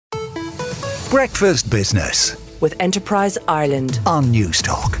Breakfast Business with Enterprise Ireland on News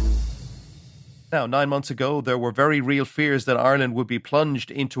Talk. Now, 9 months ago, there were very real fears that Ireland would be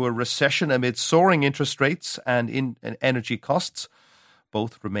plunged into a recession amid soaring interest rates and energy costs.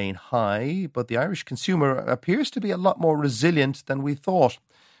 Both remain high, but the Irish consumer appears to be a lot more resilient than we thought.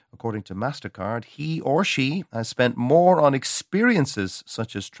 According to Mastercard, he or she has spent more on experiences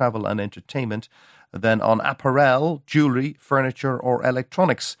such as travel and entertainment than on apparel, jewellery, furniture or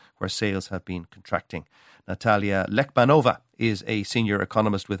electronics, where sales have been contracting. Natalia Lechmanova is a senior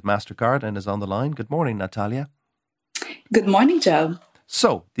economist with Mastercard and is on the line. Good morning, Natalia. Good morning, Joe.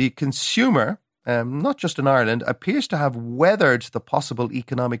 So, the consumer, not just in Ireland, appears to have weathered the possible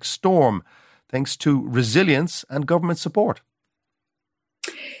economic storm thanks to resilience and government support.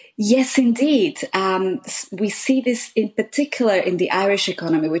 Yes, indeed. We see this in particular in the Irish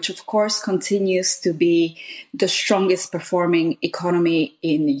economy, which of course continues to be the strongest performing economy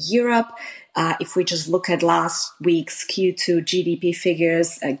in Europe. If we just look at last week's Q2 GDP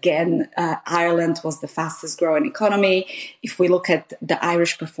figures, again, Ireland was the fastest growing economy. If we look at the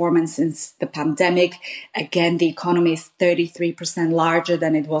Irish performance since the pandemic, again, the economy is 33% larger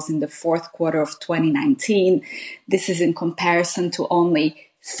than it was in the fourth quarter of 2019. This is in comparison to only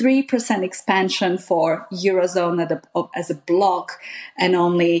 3% expansion for Eurozone as a bloc and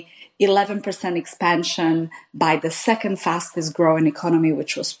only 11% expansion by the second fastest growing economy,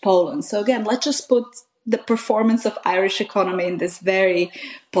 which was Poland. So again, let's just put the performance of Irish economy in this very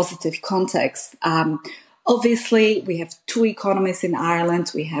positive context. Obviously, we have two economies in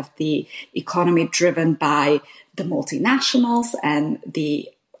Ireland. We have the economy driven by the multinationals and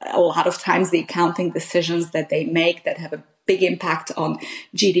a lot of times the accounting decisions that they make that have a big impact on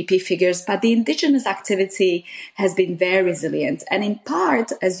GDP figures, but the indigenous activity has been very resilient. And in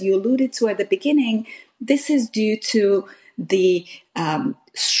part, as you alluded to at the beginning, this is due to the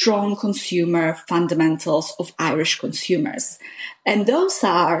strong consumer fundamentals of Irish consumers. And those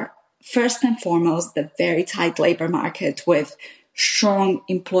are, first and foremost, the very tight labor market with strong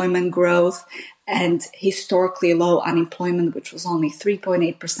employment growth and historically low unemployment, which was only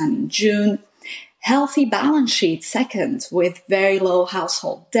 3.8% in June. Healthy balance sheet, second, with very low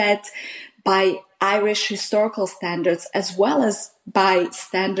household debt by Irish historical standards, as well as by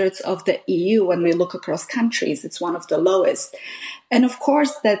standards of the EU. When we look across countries, it's one of the lowest. And of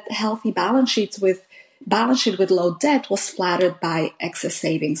course, that healthy balance sheet with low debt was flattered by excess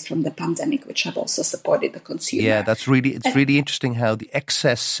savings from the pandemic, which have also supported the consumer. Yeah, it's really interesting how the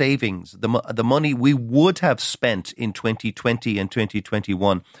excess savings, the money we would have spent in 2020 and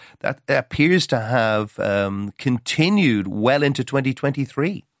 2021, that appears to have continued well into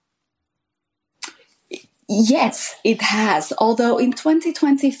 2023. Yes, it has. Although in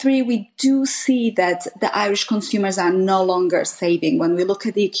 2023, we do see that the Irish consumers are no longer saving. When we look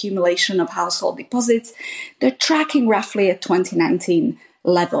at the accumulation of household deposits, they're tracking roughly at 2019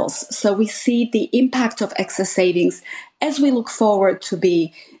 levels. So we see the impact of excess savings as we look forward to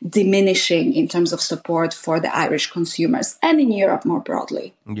be diminishing in terms of support for the Irish consumers and in Europe more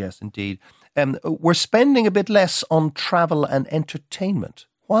broadly. Yes, indeed. We're spending a bit less on travel and entertainment.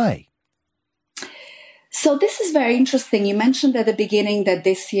 Why? So this is very interesting. You mentioned at the beginning that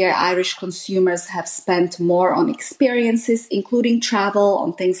this year Irish consumers have spent more on experiences, including travel,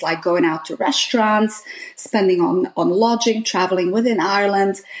 on things like going out to restaurants, spending on lodging, traveling within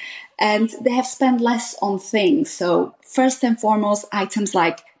Ireland, and they have spent less on things. So first and foremost,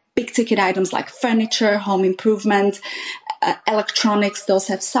 big ticket items like furniture, home improvement, electronics, those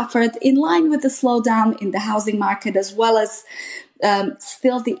have suffered in line with the slowdown in the housing market, as well as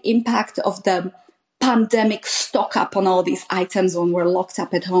still the impact of the pandemic stock up on all these items when we're locked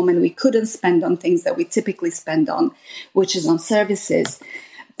up at home and we couldn't spend on things that we typically spend on, which is on services.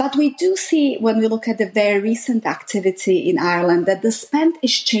 But we do see, when we look at the very recent activity in Ireland, that the spend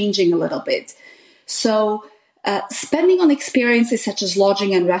is changing a little bit. So spending on experiences such as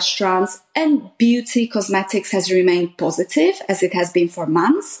lodging and restaurants and beauty, cosmetics has remained positive, as it has been for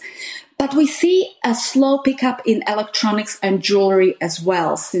months. But we see a slow pickup in electronics and jewellery as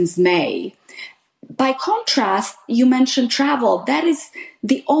well since May. By contrast, you mentioned travel. That is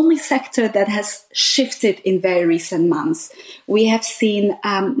the only sector that has shifted in very recent months. We have seen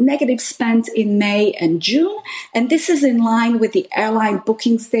negative spend in May and June, and this is in line with the airline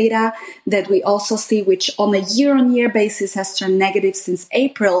bookings data that we also see, which on a year-on-year basis has turned negative since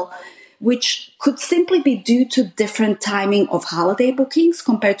April, which could simply be due to different timing of holiday bookings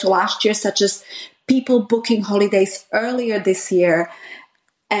compared to last year, such as people booking holidays earlier this year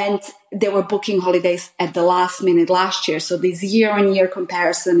and they were booking holidays at the last minute last year. So this year-on-year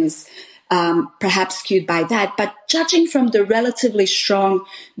comparison is perhaps skewed by that. But judging from the relatively strong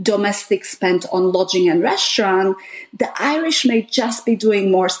domestic spend on lodging and restaurant, the Irish may just be doing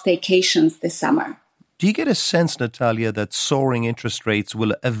more staycations this summer. Do you get a sense, Natalia, that soaring interest rates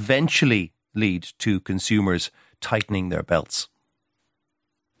will eventually lead to consumers tightening their belts?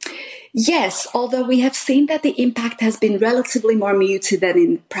 Yes, although we have seen that the impact has been relatively more muted than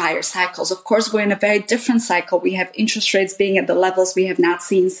in prior cycles. Of course, we're in a very different cycle. We have interest rates being at the levels we have not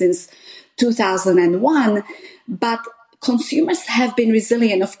seen since 2001, but consumers have been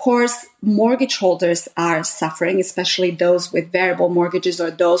resilient. Of course, mortgage holders are suffering, especially those with variable mortgages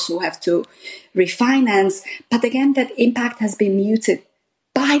or those who have to refinance. But again, that impact has been muted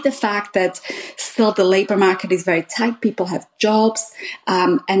by the fact that still the labor market is very tight, people have jobs,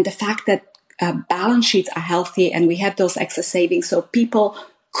 and the fact that balance sheets are healthy and we have those excess savings, so people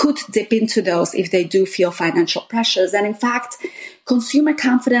could dip into those if they do feel financial pressures. And in fact, consumer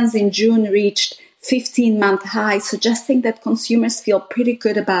confidence in June reached 15-month high, suggesting that consumers feel pretty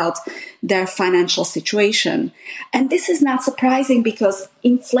good about their financial situation. And this is not surprising because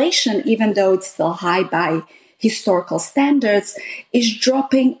inflation, even though it's still high by historical standards, is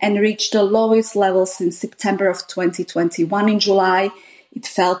dropping and reached the lowest level since September of 2021. In July, it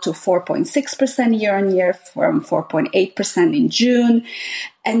fell to 4.6% year on year from 4.8% in June.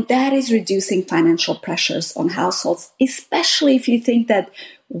 And that is reducing financial pressures on households, especially if you think that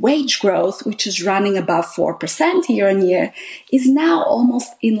wage growth, which is running above 4% year on year, is now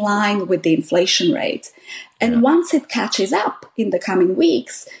almost in line with the inflation rate. And once it catches up in the coming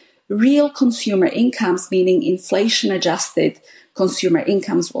weeks, real consumer incomes, meaning inflation-adjusted consumer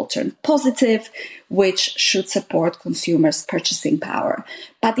incomes, will turn positive, which should support consumers' purchasing power.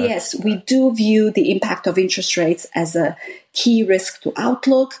 But yes, we do view the impact of interest rates as a key risk to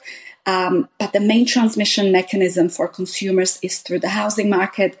outlook. But the main transmission mechanism for consumers is through the housing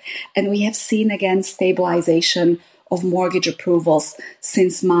market. And we have seen, again, stabilization of mortgage approvals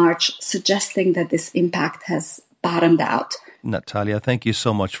since March, suggesting that this impact has bottomed out. Natalia, thank you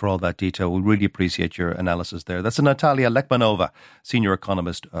so much for all that detail. We really appreciate your analysis there. That's Natalia Lechmanova, senior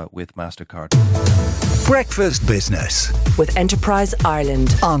economist with Mastercard. Breakfast Business with Enterprise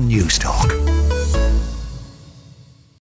Ireland on News Talk.